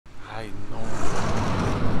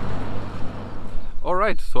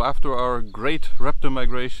Alright, so after our great raptor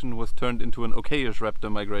migration was turned into an okayish raptor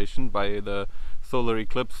migration by the solar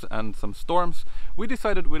eclipse and some storms, we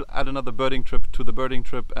decided we'll add another birding trip to the birding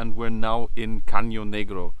trip, and we're now in Caño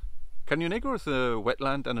Negro. Caño Negro is a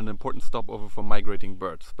wetland and an important stopover for migrating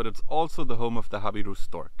birds, but it's also the home of the Jabiru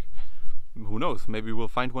stork. Who knows, maybe we'll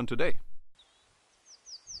find one today.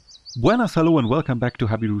 Buenas, hello and welcome back to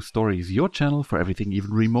Jabiru Stories, your channel for everything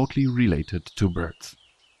even remotely related to birds.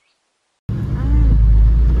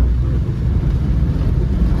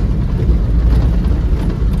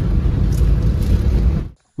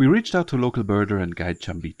 We reached out to local birder and guide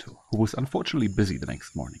Chambita, who was unfortunately busy the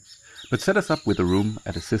next morning, but set us up with a room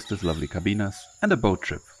at his sister's lovely cabinas and a boat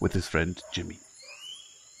trip with his friend Jimmy.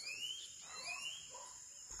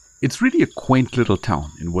 It's really a quaint little town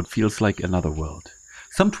in what feels like another world.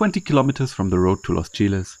 Some 20 kilometers from the road to Los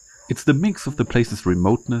Chiles, it's the mix of the place's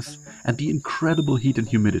remoteness and the incredible heat and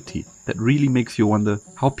humidity that really makes you wonder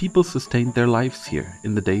how people sustained their lives here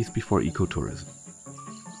in the days before ecotourism.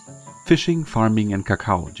 Fishing, farming and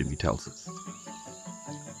cacao, Jimmy tells us.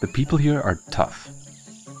 The people here are tough.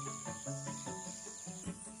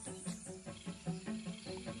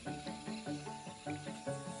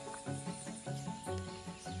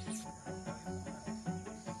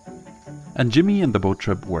 And Jimmy and the boat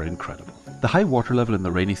trip were incredible. The high water level in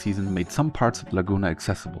the rainy season made some parts of the Laguna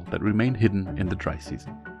accessible that remain hidden in the dry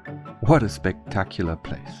season. What a spectacular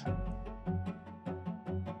place.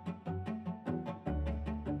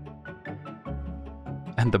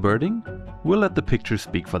 And the birding? We'll let the pictures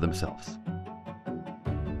speak for themselves.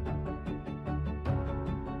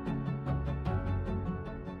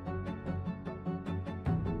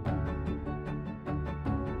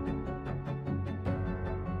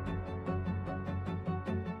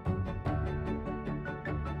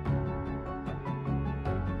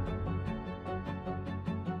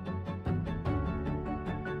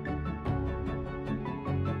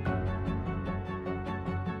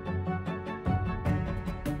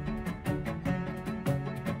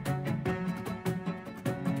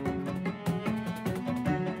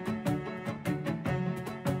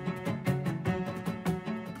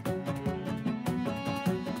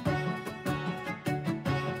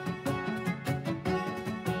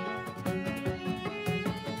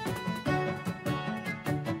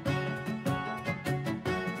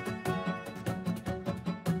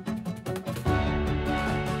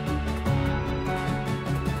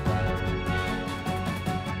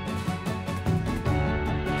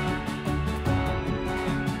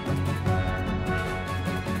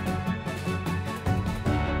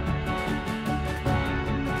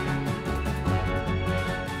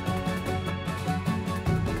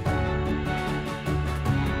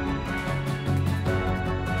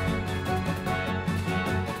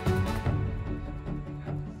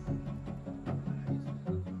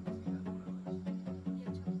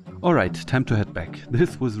 Alright, time to head back.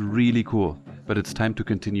 This was really cool, but it's time to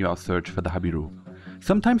continue our search for the Jabiru.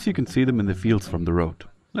 Sometimes you can see them in the fields from the road.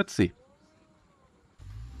 Let's see.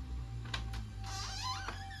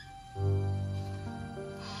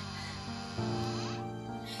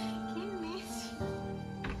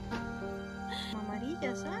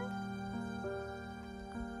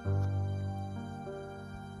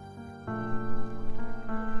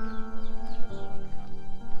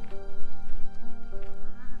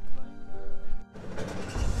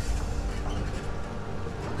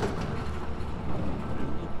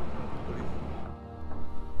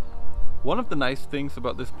 One of the nice things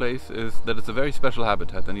about this place is that it's a very special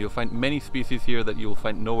habitat, and you'll find many species here that you'll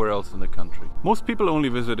find nowhere else in the country. Most people only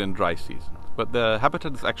visit in dry season, but the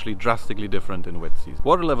habitat is actually drastically different in wet season.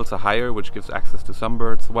 Water levels are higher, which gives access to some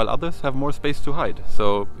birds, while others have more space to hide,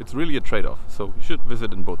 so it's really a trade-off, so you should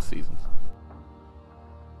visit in both seasons.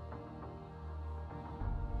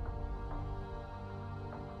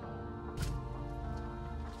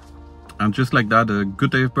 And just like that, a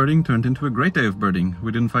good day of birding turned into a great day of birding.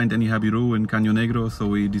 We didn't find any Jabiru in Caño Negro, so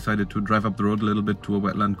we decided to drive up the road a little bit to a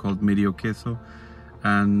wetland called Medio, Queso.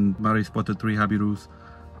 And Mari spotted 3 Jabirus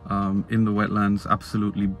in the wetlands,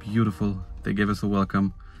 absolutely beautiful. They gave us a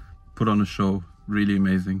welcome, put on a show, really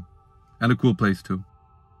amazing. And a cool place too.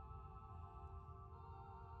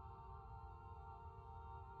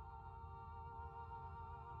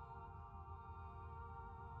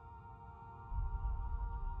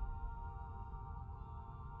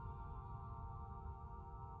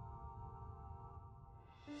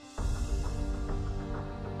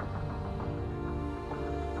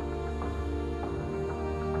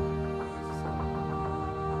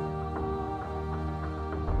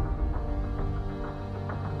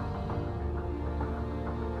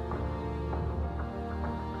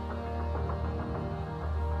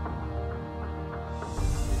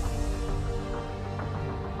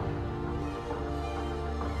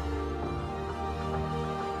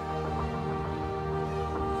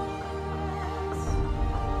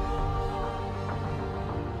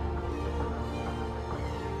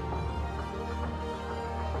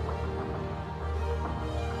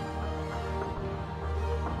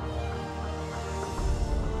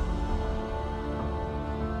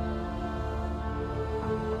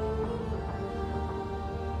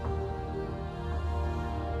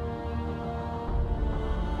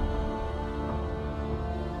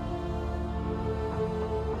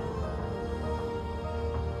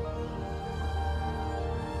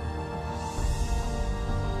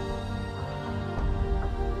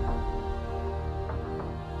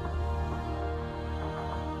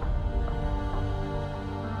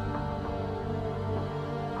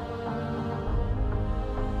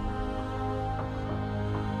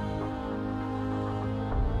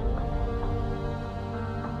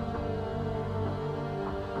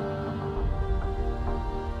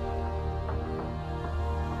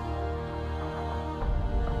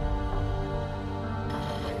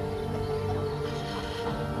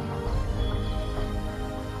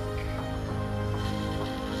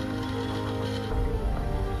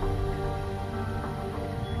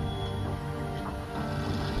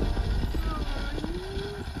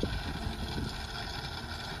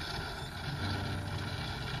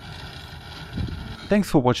 Thanks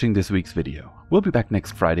for watching this week's video. We'll be back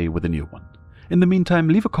next Friday with a new one. In the meantime,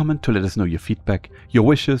 leave a comment to let us know your feedback, your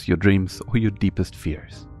wishes, your dreams, or your deepest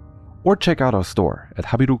fears. Or check out our store at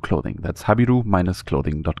Jabiru Clothing, that's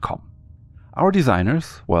jabiru-clothing.com. Our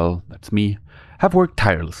designers, well, that's me, have worked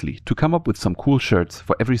tirelessly to come up with some cool shirts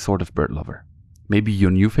for every sort of bird lover. Maybe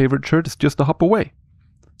your new favorite shirt is just a hop away.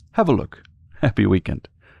 Have a look. Happy weekend,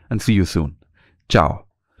 and see you soon. Ciao.